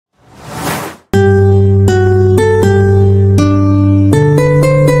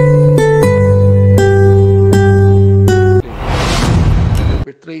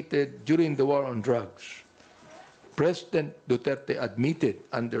committed during the war on drugs, President Duterte admitted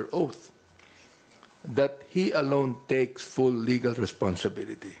under oath that he alone takes full legal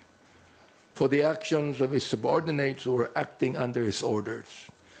responsibility for the actions of his subordinates who were acting under his orders.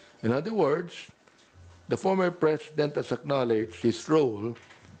 In other words, the former president has acknowledged his role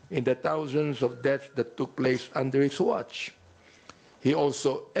in the thousands of deaths that took place under his watch. He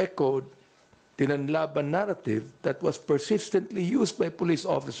also echoed the nanlaban narrative that was persistently used by police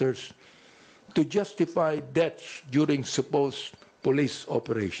officers to justify deaths during supposed police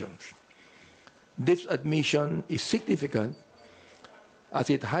operations. This admission is significant as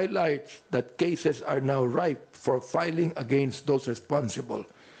it highlights that cases are now ripe for filing against those responsible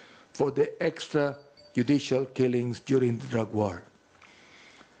for the extrajudicial killings during the drug war.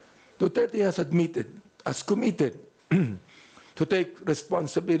 Duterte has committed to take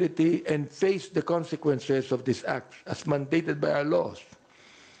responsibility and face the consequences of this act as mandated by our laws.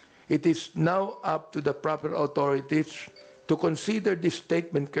 It is now up to the proper authorities to consider this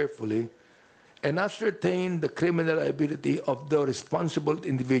statement carefully and ascertain the criminal liability of the responsible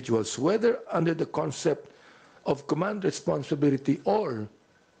individuals, whether under the concept of command responsibility or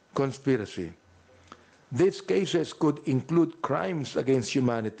conspiracy. These cases could include crimes against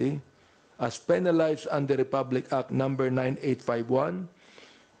humanity, as penalized under Republic Act No. 9851,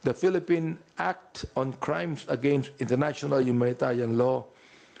 the Philippine Act on Crimes Against International Humanitarian Law,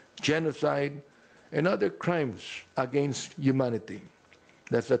 genocide, and other crimes against humanity.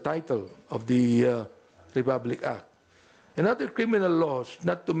 That's the title of the Republic Act. And other criminal laws,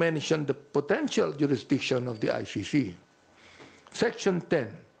 not to mention the potential jurisdiction of the ICC. Section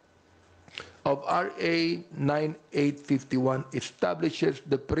 10 of RA 9851 establishes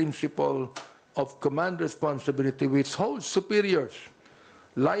the principle of command responsibility, which holds superiors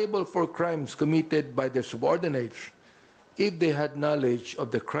liable for crimes committed by their subordinates if they had knowledge of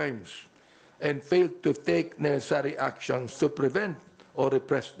the crimes and failed to take necessary actions to prevent or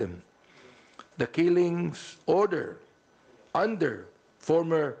repress them. The killings order under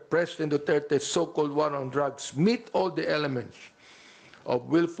former President Duterte's so-called war on drugs meet all the elements of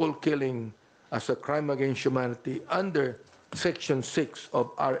willful killing as a crime against humanity under Section 6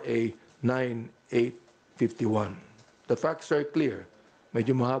 of RA 9851. The facts are clear.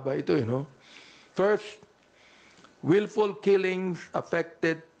 Medyo mahaba ito, First, willful killings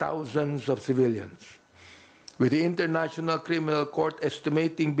affected thousands of civilians, with the International Criminal Court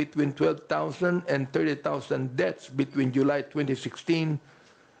estimating between 12,000 and 30,000 deaths between July 2016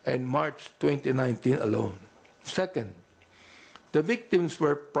 and March 2019 alone. Second, the victims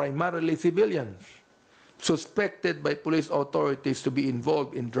were primarily civilians, suspected by police authorities to be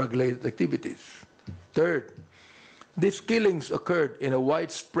involved in drug-related activities. Third, these killings occurred in a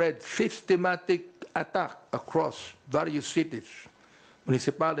widespread, systematic attack across various cities,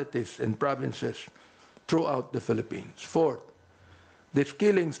 municipalities, and provinces throughout the Philippines. Fourth, these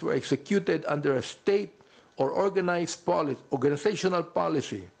killings were executed under a state or organizational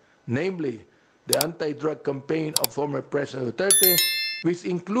policy, namely the anti-drug campaign of former President Duterte, which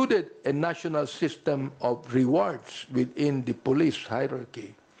included a national system of rewards within the police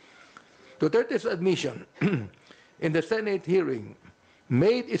hierarchy. Duterte's admission in the Senate hearing,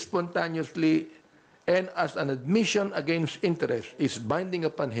 made spontaneously and as an admission against interest, is binding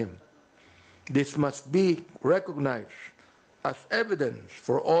upon him. This must be recognized as evidence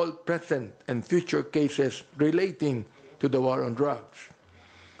for all present and future cases relating to the war on drugs.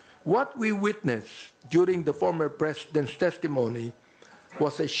 What we witnessed during the former president's testimony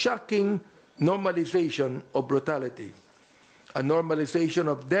was a shocking normalization of brutality, a normalization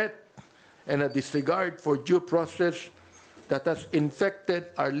of death, and a disregard for due process that has infected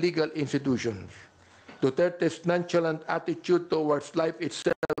our legal institutions. Duterte's nonchalant attitude towards life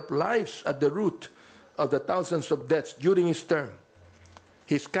itself lies at the root of the thousands of deaths during his term.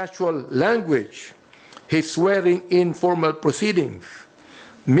 His casual language, his swearing in formal proceedings,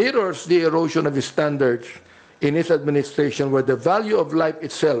 mirrors the erosion of his standards in his administration, where the value of life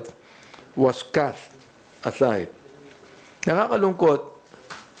itself was cast aside. Nakakalungkot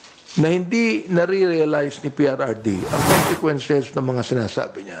na hindi nare-realize ni PRRD ang consequences ng mga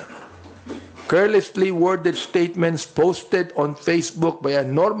sinasabi niya. Carelessly worded statements posted on Facebook by a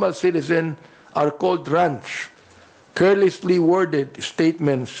normal citizen are called rants. Carelessly worded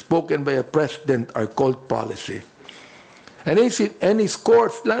statements spoken by a president are called policy. And his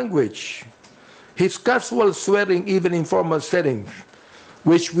coarse language, his casual swearing even in formal settings,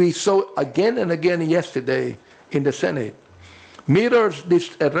 which we saw again and again yesterday in the Senate, mirrors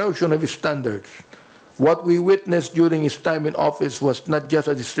this erosion of his standards. What we witnessed during his time in office was not just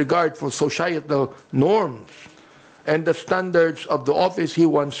a disregard for societal norms, and the standards of the office he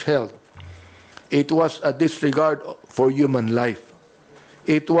once held. It was a disregard for human life.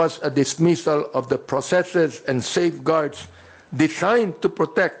 It was a dismissal of the processes and safeguards designed to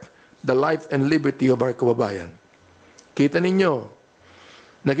protect the life and liberty of our kababayan. Kita ninyo,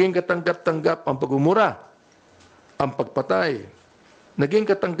 naging katanggap-tanggap ang pagmumura, ang pagpatay, naging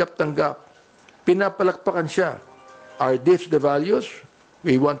katanggap-tanggap, pinapalakpakan siya. Are these the values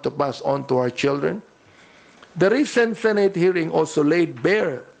we want to pass on to our children? The recent Senate hearing also laid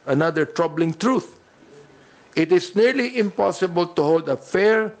bare another troubling truth. It is nearly impossible to hold a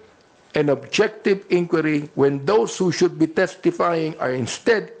fair and objective inquiry when those who should be testifying are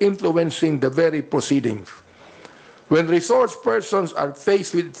instead influencing the very proceedings. When resource persons are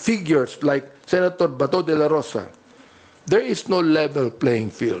faced with figures like Senator Bato de la Rosa, there is no level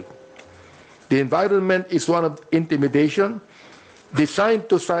playing field. The environment is one of intimidation,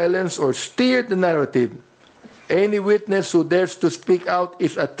 designed to silence or steer the narrative. Any witness who dares to speak out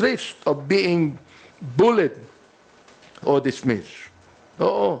is at risk of being bullied or dismissed.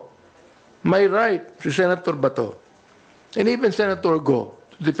 Oo, may right si Senator Bato and even Senator Go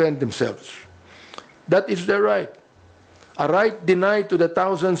to defend themselves. That is their right. A right denied to the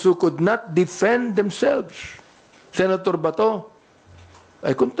thousands who could not defend themselves. Senator Bato,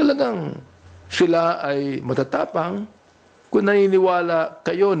 ay kung talagang sila ay matatapang, kung naniniwala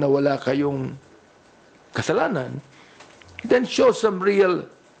kayo na wala kayong kasalanan, then show some real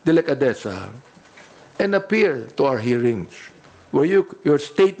delicadeza and appear to our hearings where your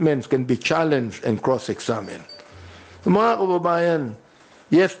statements can be challenged and cross-examined. Mga kababayan,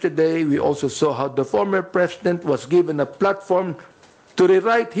 yesterday we also saw how the former president was given a platform to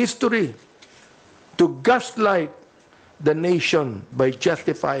rewrite history, to gaslight the nation by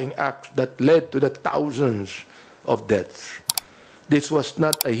justifying acts that led to the thousands of deaths. This was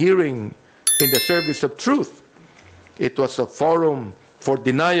not a hearing in the service of truth. It was a forum for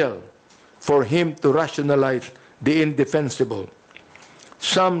denial, for him to rationalize the indefensible.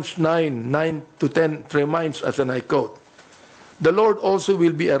 Psalms 9:9-10 reminds us, and I quote, "The Lord also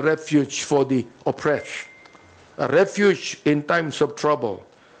will be a refuge for the oppressed, a refuge in times of trouble.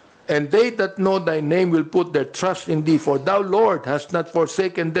 And they that know thy name will put their trust in thee, for thou, Lord, hast not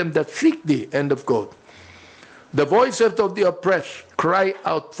forsaken them that seek thee." End of quote. The voices of the oppressed cry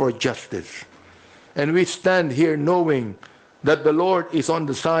out for justice. And we stand here knowing that the Lord is on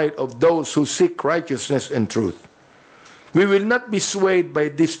the side of those who seek righteousness and truth. We will not be swayed by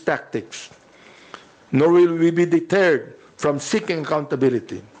these tactics, nor will we be deterred from seeking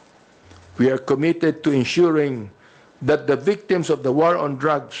accountability. We are committed to ensuring that the victims of the war on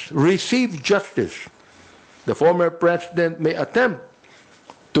drugs receive justice. The former president may attempt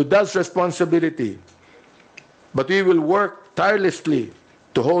to dodge responsibility, but we will work tirelessly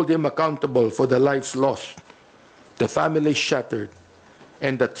to hold him accountable for the lives lost, the families shattered,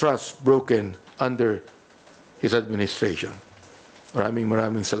 and the trust broken under his administration.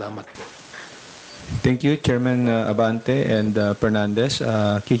 Maraming salamat po. Thank you, Chairman Abante and Fernandez.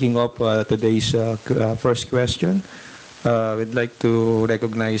 Kicking off today's first question, we'd like to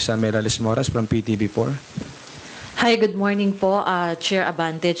recognize Merales Moras from PTV4. Hi, good morning po, Chair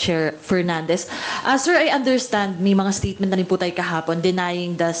Abante, Chair Fernandez. Sir, I understand may mga statement na rin po tayo kahapon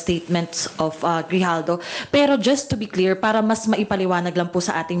denying the statements of 𝐂𝐍𝐆. Pero just to be clear, para mas maipaliwanag lang po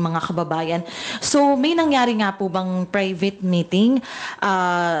sa ating mga kababayan, so may nangyari nga po bang private meeting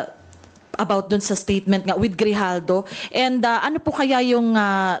about dun sa statement nga with 𝐂𝐍𝐆? And ano po kaya yung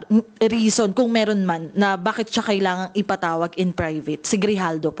reason, kung meron man, na bakit siya kailangang ipatawag in private? Si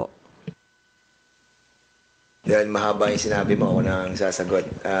𝐂𝐍𝐆 po. Dahil mahaba yung sinabi mo, ako nang sasagot,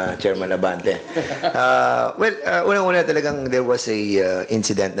 Chairman Abante. Unang-una talagang there was a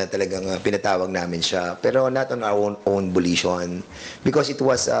incident na talagang pinatawag namin siya. Pero not on our own volition. Because it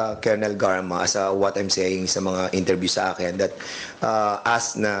was Colonel Garma, as what I'm saying sa mga interview sa akin, that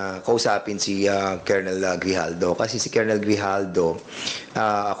asked na kausapin si Colonel 𝐂𝐍𝐆. Kasi si Colonel 𝐂𝐍𝐆,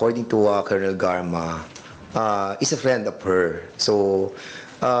 according to Colonel Garma, is a friend of her. So,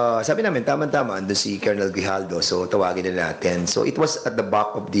 sabi namin, tama-tama, andun si Colonel 𝐂𝐍𝐆, so tawagin na natin. So it was at the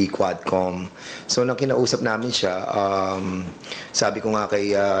back of the QUADCOM. So nang kinausap namin siya, sabi ko nga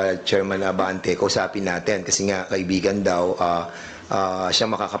kay Chairman Abante, kausapin natin kasi nga kaibigan daw, siya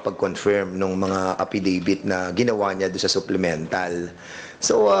makakapag-confirm ng mga affidavit na ginawa niya doon sa supplemental.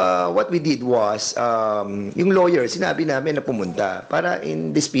 So what we did was, yung lawyer, sinabi namin na pumunta para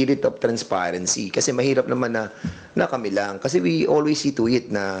in the spirit of transparency. Kasi mahirap naman na kami lang. Kasi we always see to it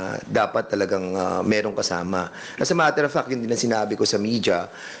na dapat talagang merong kasama. As a matter of fact, yun din ang sinabi ko sa media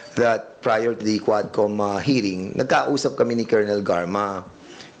that prior to the QUADCOM hearing, nagkausap kami ni Colonel Garma.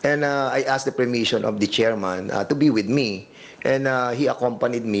 And I asked the permission of the chairman to be with me. And he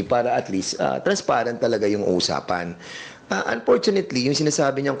accompanied me para at least transparent talaga yung usapan. Unfortunately, yung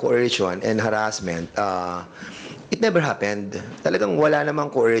sinasabi niyang coercion and harassment, it never happened. Talagang wala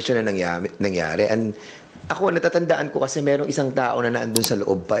namang coercion na nangyari. And ako, natatandaan ko kasi merong isang tao na naandun sa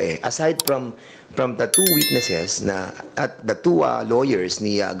loob pa eh. Aside from the two witnesses at the two lawyers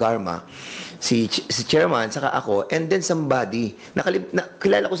ni Garma, si chairman, saka ako, and then somebody,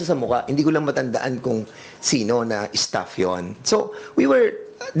 kilala ko sa mukha, hindi ko lang matandaan kung sino na staff yon. So, we were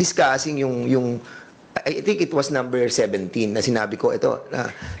discussing yung I think it was number 17 na sinabi ko, ito,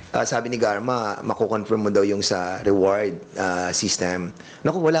 sabi ni Garma, makukonfirm mo daw yung sa reward system.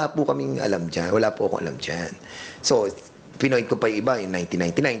 Naku, wala po kaming alam dyan. Wala po akong alam dyan. So, pinoint ko pa yung iba, yung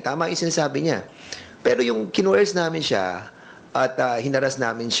 1999. Tama yung sinasabi niya. Pero yung kinuers namin siya, at hinaras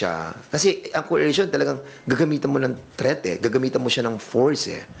namin siya. Kasi ang coercion talagang gagamitan mo ng threat eh. Gagamitan mo siya ng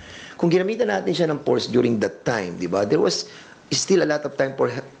force eh. Kung ginamitan natin siya ng force during that time, di ba? There was still a lot of time for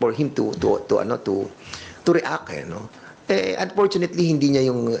him to react eh, no? Eh, unfortunately, hindi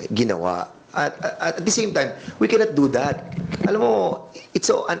niya yung ginawa. At the same time, we cannot do that. Alam mo, it's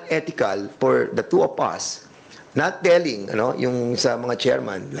so unethical for the two of us not telling, ano, yung sa mga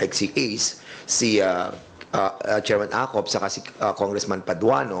chairman like si Ace, si Chairman Akop, saka si Congressman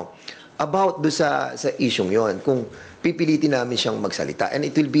Paduano, about do sa isyong yon, kung pipilitin namin siyang magsalita. And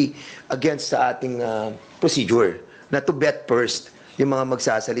it will be against sa ating procedure na to bet first yung mga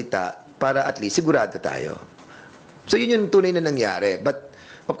magsasalita para at least sigurado tayo. So yun yung tunay na nangyari. But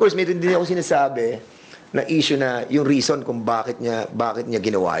of course, meron din ako sinasabi na issue na yung reason kung bakit niya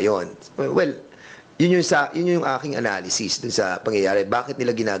ginawa yon. Well, yun yung aking analysis dun sa pangyayari. Bakit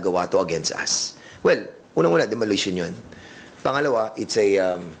nila ginagawa to against us? Well, unang-una, demolition yun. Pangalawa, it's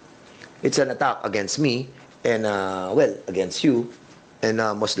an attack against me and, well, against you. And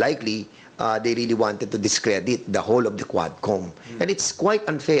most likely, they really wanted to discredit the whole of the QUADCOM. And it's quite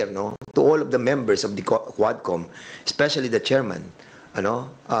unfair, no, to all of the members of the QUADCOM, especially the chairman. Ano?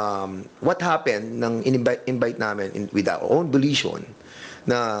 What happened nang invite namin with our own volition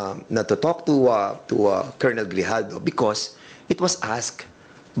na to talk to Colonel Grijaldo because it was asked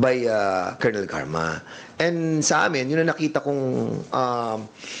by Colonel Garma. And sa amin, yun na nakita kong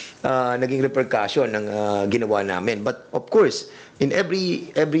naging repercussion ng ginawa namin. But of course, in every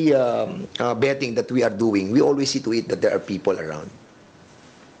betting that we are doing, we always see to it that there are people around.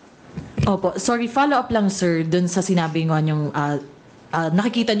 Opo. Sorry, follow-up lang, sir, dun sa sinabi ngo yung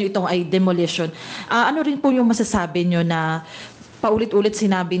nakikita nyo itong ay demolition. Ano rin po yung masasabi nyo na paulit-ulit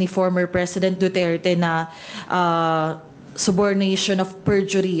sinabi ni former President Duterte na subornation of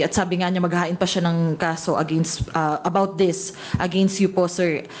perjury at sabi nga niya maghahain pa siya ng kaso against about this against you po,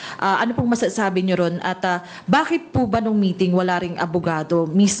 sir. Ano pong masasabi niyo ron at bakit po ba nung meeting wala ring abogado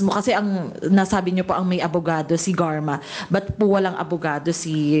mismo kasi ang nasabi niyo po ang may abogado si Garma but po walang abogado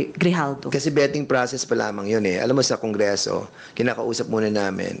si Grijaldo? Kasi betting process pa lamang yun eh. Alam mo sa Kongreso, kinakausap muna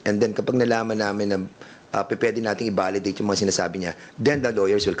namin and then kapag nalaman namin na pwede nating i-validate yung mga sinasabi niya, then the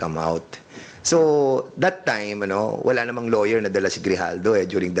lawyers will come out. So, that time, wala namang lawyer na dala si Grijaldo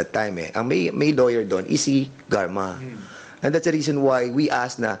during that time. Ang may lawyer doon is si Garma. And that's the reason why we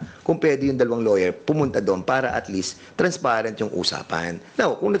asked na kung pwede yung dalawang lawyer pumunta doon para at least transparent yung usapan.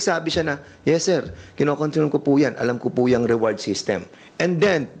 Now, kung nagsabi siya na, yes sir, kinokontrol ko po yan, alam ko po yung reward system. And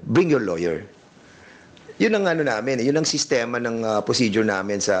then, bring your lawyer. Yun ang namin, yun ang sistema ng procedure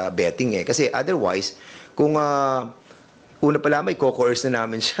namin sa betting Kasi otherwise, kung una pala may co-coerce na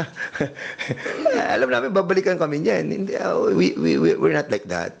namin siya. Alam namin, babalikan kami niyan. We're not like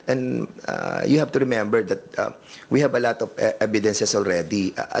that. And you have to remember that we have a lot of evidences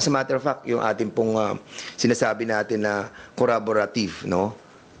already. As a matter of fact, yung ating pong sinasabi natin na corroborative, no?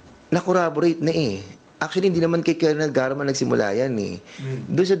 Na-corroborate na Actually, hindi naman kay Colonel Garma nagsimula yan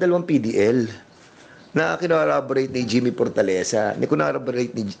Doon sa dalawang PDL na kinorroborate ni Jimmy Portalesa,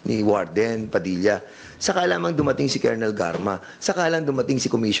 kinorroborate ni Warden Padilla. Saka lamang dumating si Colonel Garma, saka lang dumating si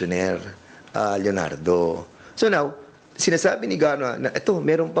Commissioner Leonardo. So now, sinasabi ni Garma na ito,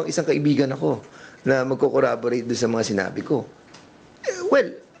 meron pang isang kaibigan ako na magko-corroborate doon sa mga sinabi ko.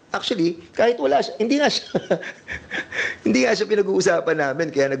 Well, actually, kahit wala siya, hindi nga siya pinag-uusapan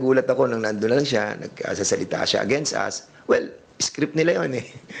namin, kaya nagulat ako nang nandun lang siya, nagsasalita siya against us. Well, script nila yun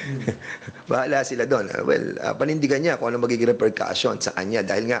Bahala sila doon. Well, panindigan niya kung ano magiging repercussion sa kanya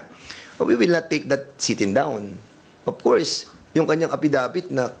dahil nga, we will not take that sitting down. Of course, yung kanyang affidavit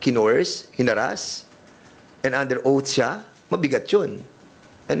na kinores, hinaras, and under oath siya, mabigat yun.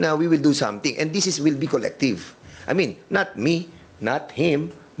 And we will do something. And this will be collective. I mean, not me, not him,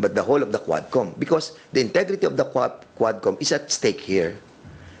 but the whole of the QUADCOM. Because the integrity of the QUADCOM is at stake here.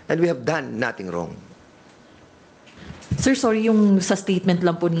 And we have done nothing wrong. Sir, sorry, yung sa statement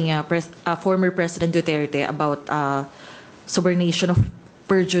lang po ni former President Duterte about subornation of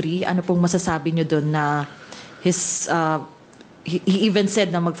perjury, ano pong masasabi nyo doon na he even said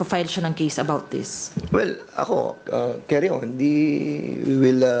na magpa-file siya ng case about this? Well, ako, carry on. We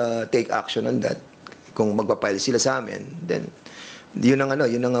will take action on that. Kung magpa-file sila sa amin, then yun ang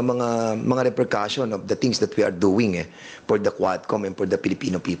mga repercussion of the things that we are doing for the QUADCOM and for the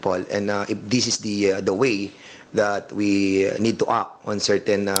Filipino people. And if this is the way that we need to act on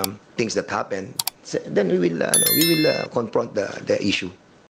certain things that happen, then we will confront the issue.